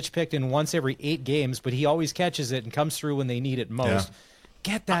ball to Mitch Picton once every 8 games, but he always catches it and comes through when they need it most. Yeah.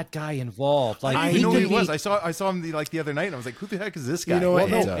 Get that guy involved. I didn't know who he was. I saw him the other night, and I was like, "Who the heck is this guy?"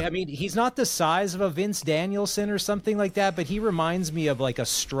 He's not the size of a Vince Danielson or something like that, but he reminds me of like a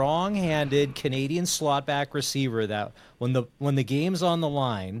strong-handed Canadian slot back receiver that when the game's on the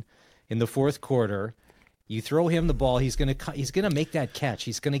line in the fourth quarter, you throw him the ball, he's gonna make that catch.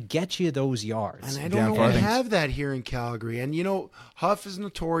 He's gonna get you those yards. And I don't know if we have that here in Calgary. And Huff is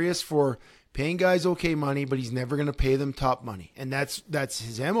notorious for paying guys okay money, but he's never going to pay them top money. And that's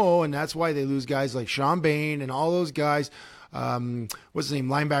his MO, and that's why they lose guys like Sean Bain and all those guys. What's his name?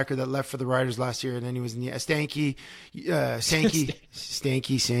 Linebacker that left for the Riders last year, and then he was in the Stanky.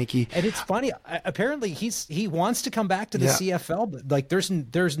 And it's funny. Apparently, he wants to come back to the CFL, but like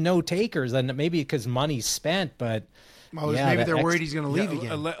there's no takers, and maybe because money's spent, but. Maybe they're worried he's going to leave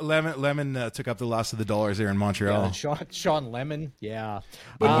again. Lemon took up the last of the dollars there in Montreal. Sean Lemon,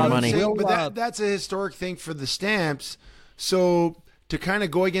 But money. That's a historic thing for the Stamps. So to kind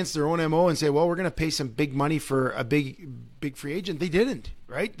of go against their own MO and say, well, we're going to pay some big money for a big free agent. They didn't,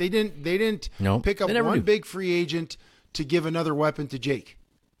 right? They didn't pick up one big free agent to give another weapon to Jake.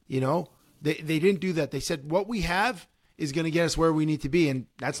 You know, they didn't do that. They said what we have is going to get us where we need to be, and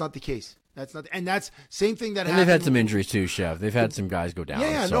that's not the case. That's not, and that's same thing that. And they've had some injuries too, Chef. They've had some guys go down.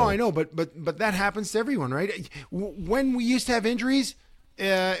 Yeah, no, I know, but that happens to everyone, right? When we used to have injuries,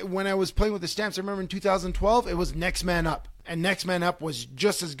 when I was playing with the Stamps, I remember in 2012, it was next man up, and next man up was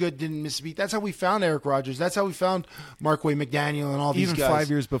just as good, didn't miss a beat. That's how we found Eric Rogers. That's how we found Markway McDaniel and all these guys. Even 5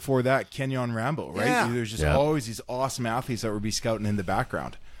 years before that, Kenyon Rambo, right? Yeah. There's just always these awesome athletes that would be scouting in the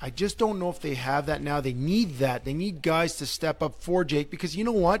background. I just don't know if they have that now. They need that. They need guys to step up for Jake, because you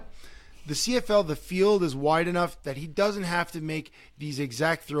know what? The CFL, the field is wide enough that he doesn't have to make these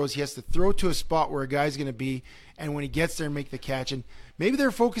exact throws. He has to throw to a spot where a guy's going to be, and when he gets there, make the catch. And maybe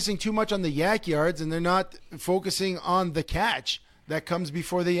they're focusing too much on the yak yards, and they're not focusing on the catch that comes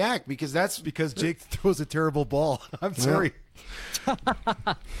before the yak, because Jake throws a terrible ball. I'm sorry.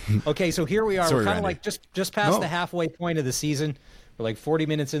 Okay, so here we are. Sorry, we're kind of Randy. like just past the halfway point of the season. We're like 40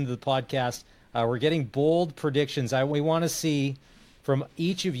 minutes into the podcast. We're getting bold predictions. We want to see from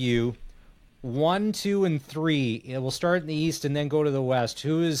each of you 1, 2, and 3. We'll start in the East and then go to the West.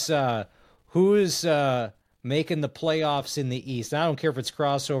 Who is making the playoffs in the East? I don't care if it's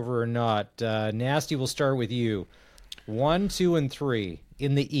crossover or not. Nasty, we'll start with you. 1, 2, and 3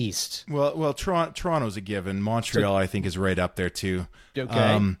 in the East. Well, Toronto's a given. Montreal, I think, is right up there too.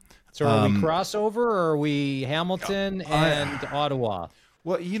 Okay. So are we crossover, or are we Hamilton and Ottawa?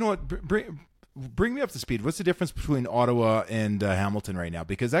 Well, you know what? Bring me up to speed. What's the difference between Ottawa and Hamilton right now?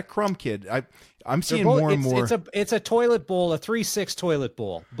 Because that Crum kid, I'm seeing more and more. It's a toilet bowl, a 3-6 toilet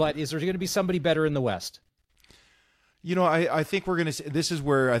bowl. But is there going to be somebody better in the West? You know, I think we're going to. This is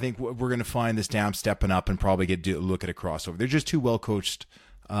where I think we're going to find the Stamps stepping up and probably look at a crossover. They're just too well coached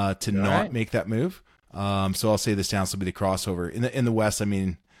to not make that move. So I'll say the Stamps will be the crossover in the West. I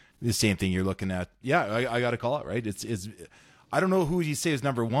mean, the same thing you're looking at. Yeah, I got to call it right. It's I don't know who you say is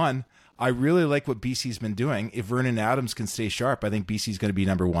number one. I really like what BC's been doing. If Vernon Adams can stay sharp, I think BC's going to be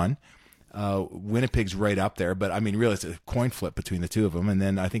number one. Winnipeg's right up there, but I mean, really, it's a coin flip between the two of them. And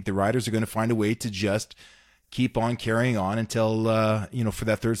then I think the Riders are going to find a way to just keep on carrying on until for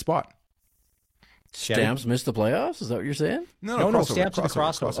that third spot. Stamps missed the playoffs? Is that what you're saying? No, Stamps are the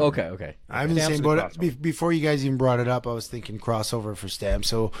crossover. Okay. I'm in the same boat. Before you guys even brought it up, I was thinking crossover for Stamps.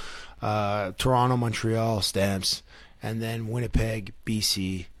 So Toronto, Montreal, Stamps, and then Winnipeg,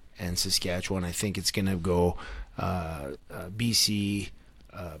 BC, and Saskatchewan. I think it's going to go BC,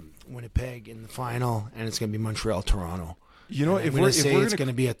 Winnipeg in the final, and it's going to be Montreal, Toronto. You know, if we're going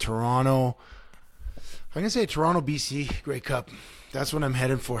to be a Toronto, I'm going to say Toronto, BC, Grey Cup. That's what I'm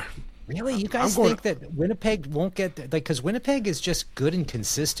headed for. Really? You guys think that Winnipeg won't get – because Winnipeg is just good and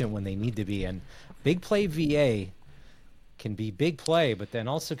consistent when they need to be, and big play VA can be big play, but then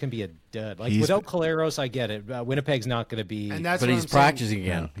also can be a dud. Without Caleros, I get it. Winnipeg's not going to be – But he's practicing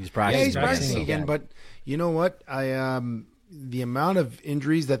again. He's practicing again. But you know what? The amount of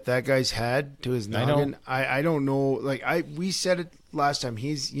injuries that guy's had to his noggin, I don't know. We said it last time.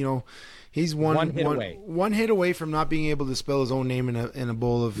 He's one hit away from not being able to spell his own name in a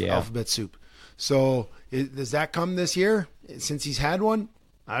bowl of alphabet soup. So does that come this year? Since he's had one,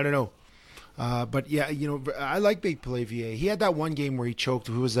 I don't know. But yeah, I like big play VA. He had that one game where he choked.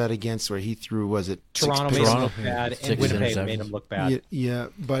 Who was that against? Where he threw? Was it Toronto made him look bad, and Winnipeg made him look bad. Yeah,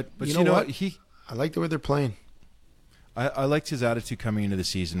 but you know what? I like the way they're playing. I liked his attitude coming into the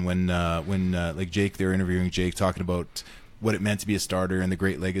season when Jake, they're interviewing Jake, talking about what it meant to be a starter and the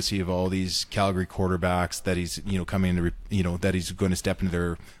great legacy of all these Calgary quarterbacks that he's coming into that he's going to step into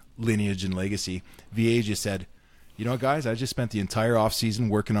their lineage and legacy. VA just said, guys, I just spent the entire offseason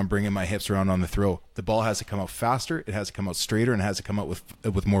working on bringing my hips around on the throw. The ball has to come out faster, it has to come out straighter, and it has to come out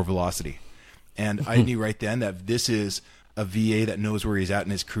with more velocity. And I knew right then that this is a VA that knows where he's at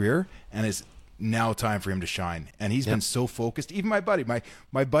in his career, and it's now time for him to shine. And he's been so focused. Even my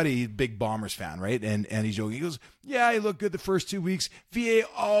buddy, big Bombers fan, right? And he's joking. He goes, yeah, he looked good the first 2 weeks. VA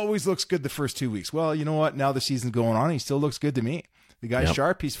always looks good the first 2 weeks. Well, you know what? Now the season's going on. He still looks good to me. The guy's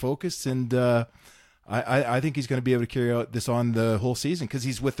sharp. He's focused. And I think he's going to be able to carry out this on the whole season because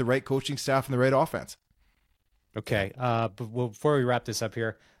he's with the right coaching staff and the right offense. Okay. But before we wrap this up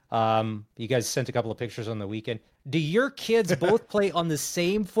here, you guys sent a couple of pictures on the weekend. Do your kids both play on the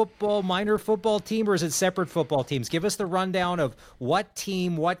same minor football team, or is it separate football teams? Give us the rundown of what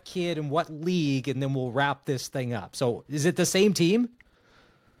team, what kid, and what league, and then we'll wrap this thing up. So is it the same team?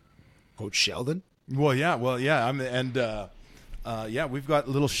 Coach Sheldon? Well, yeah. Yeah, we've got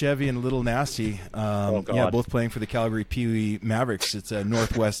little Chevy and little Nasty. Both playing for the Calgary Pee Wee Mavericks. It's a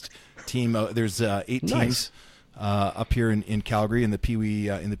Northwest team. There's 8 teams up here in Calgary in the Pee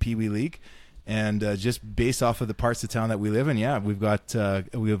Wee League. And just based off of the parts of town that we live in, we've got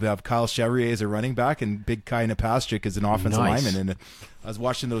we have Kyle Chevrier as a running back and Big Kai Napastric as an offensive lineman. And I was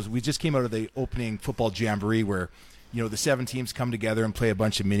watching those. We just came out of the opening football jamboree where, the 7 teams come together and play a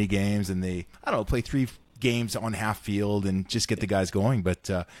bunch of mini games, and they play 3 games on half field and just get the guys going. But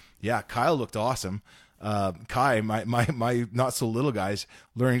Kyle looked awesome. Kai, my not so little guy's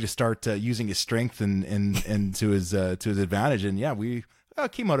learning to start using his strength and to his advantage. And we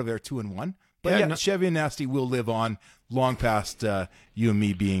came out of there 2-1. But Chevy and Nasty will live on long past you and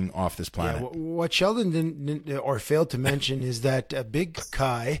me being off this planet. What Sheldon didn't or failed to mention is that Big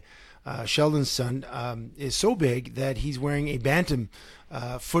Kai, Sheldon's son, is so big that he's wearing a bantam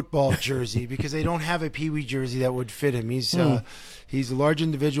football jersey because they don't have a Pee Wee jersey that would fit him. He's a large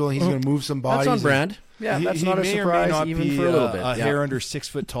individual. He's going to move some bodies. That's on brand. Yeah, that's not a surprise even for a little bit. Hair under 6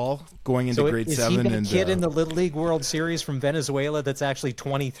 foot tall going into grade 7. Is he the kid in the Little League World Series from Venezuela that's actually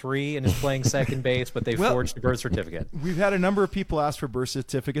 23 and is playing second base, but they forged a birth certificate? We've had a number of people ask for birth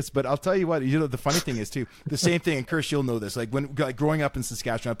certificates, but I'll tell you what, the funny thing is too, the same thing, and Kirsch, you'll know this, like growing up in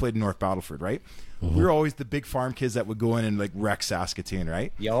Saskatchewan, I played in North Battleford, right? Mm-hmm. We were always the big farm kids that would go in and like wreck Saskatoon,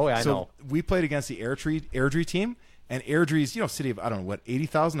 right? I know. We played against the Airdrie team, and Airdrie's, city of,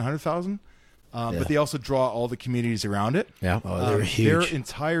 80,000, 100,000? But they also draw all the communities around it. Yeah, they're huge. Their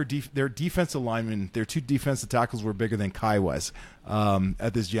entire their defensive linemen, their 2 defensive tackles were bigger than Kai was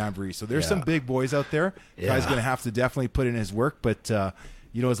at this jamboree. So there's some big boys out there. Yeah. Kai's going to have to definitely put in his work. But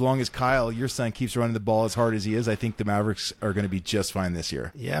as long as Kyle, your son, keeps running the ball as hard as he is, I think the Mavericks are going to be just fine this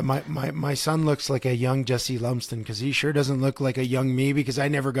year. Yeah, my son looks like a young Jesse Lumsden because he sure doesn't look like a young me because I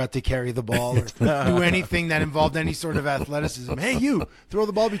never got to carry the ball or do anything that involved any sort of athleticism. Hey, you, throw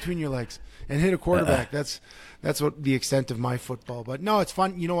the ball between your legs and hit a quarterback. That's what the extent of my football. But no, it's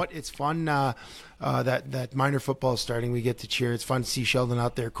fun. You know what? It's fun that minor football is starting. We get to cheer. It's fun to see Sheldon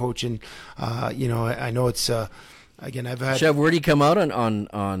out there coaching. I know it's again. I've had Chev. Where do you come out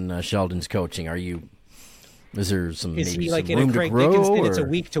on Sheldon's coaching? Is there some is maybe he like some in room a Craig to grow? Dickenson? Or? It's a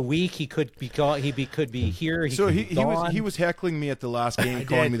week to week. He could be gone. He could be here. He was heckling me at the last game,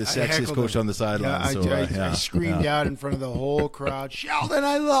 calling me the sexiest coach on the sideline. I screamed out in front of the whole crowd, Sheldon,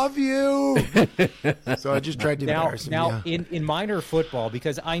 I love you. So I just tried to embarrass him. Now, in minor football,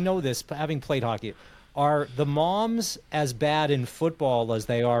 because I know this, having played hockey, are the moms as bad in football as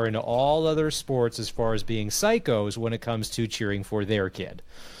they are in all other sports as far as being psychos when it comes to cheering for their kid?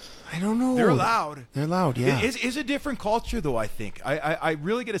 I don't know. They're loud. They're loud, yeah. It's a different culture, though, I think. I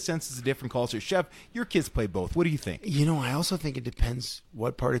really get a sense it's a different culture. Chef, your kids play both. What do you think? I also think it depends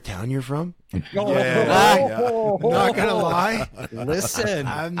what part of town you're from. Yeah. Not going to lie. Listen.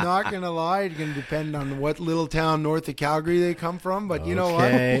 I'm not going to lie. It's going to depend on what little town north of Calgary they come from. But you know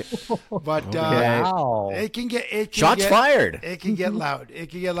what? But it can get... Shots fired. It can get loud.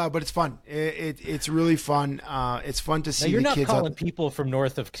 But it's fun. It's really fun. It's fun to see the kids. You're not calling people from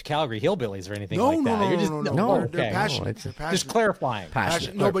north of Calgary hillbillies or anything like that. No. They're passionate. They're passionate. Just clarifying.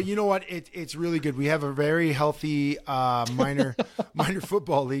 Passionate. No, but you know what? It's really good. We have a very healthy minor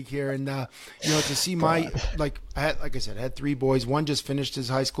football league here, and to see I had 3 boys. One just finished his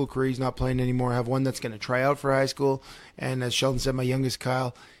high school career. He's not playing anymore. I have one that's going to try out for high school, and as Sheldon said, my youngest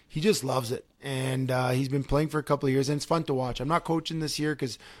Kyle, he just loves it. And he's been playing for a couple of years, and it's fun to watch. I'm not coaching this year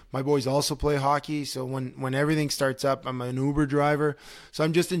because my boys also play hockey. So when everything starts up, I'm an Uber driver. So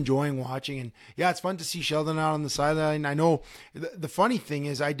I'm just enjoying watching. And, it's fun to see Sheldon out on the sideline. I know the funny thing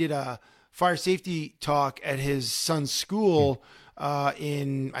is I did a fire safety talk at his son's school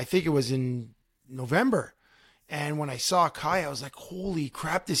I think it was in November. And when I saw Kai, I was like, holy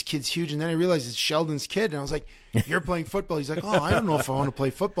crap, this kid's huge. And then I realized it's Sheldon's kid. And I was like, you're playing football. He's like, oh, I don't know if I want to play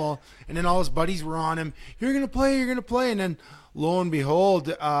football. And then all his buddies were on him. You're going to play. And then lo and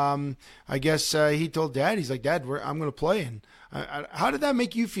behold, I guess he told Dad, he's like, Dad, I'm going to play. And how did that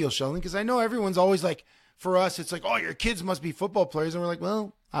make you feel, Sheldon? Because I know everyone's always like, for us, it's like, oh, your kids must be football players. And we're like,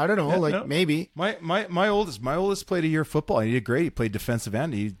 well, I don't know, maybe. My oldest played a year of football. And he did great. He played defensive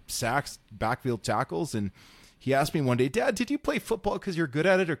end. He sacks, backfield tackles, and he asked me one day, Dad, did you play football because you're good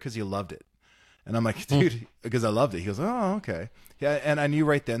at it or because you loved it? And I'm like, dude, because I loved it. He goes, oh, okay. Yeah, and I knew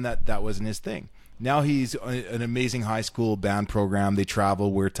right then that wasn't his thing. Now he's an amazing high school band program. They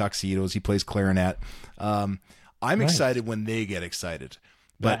travel, wear tuxedos. He plays clarinet. I'm excited when they get excited.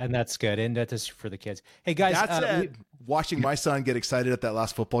 And that's good. And that is for the kids. Hey, guys. Watching my son get excited at that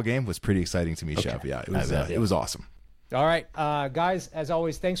last football game was pretty exciting to me, okay. Chef. Yeah, it was awesome. All right, guys, as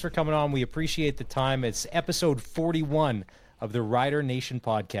always, thanks for coming on. We appreciate the time. It's episode 41 of the Rider Nation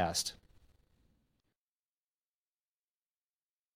podcast.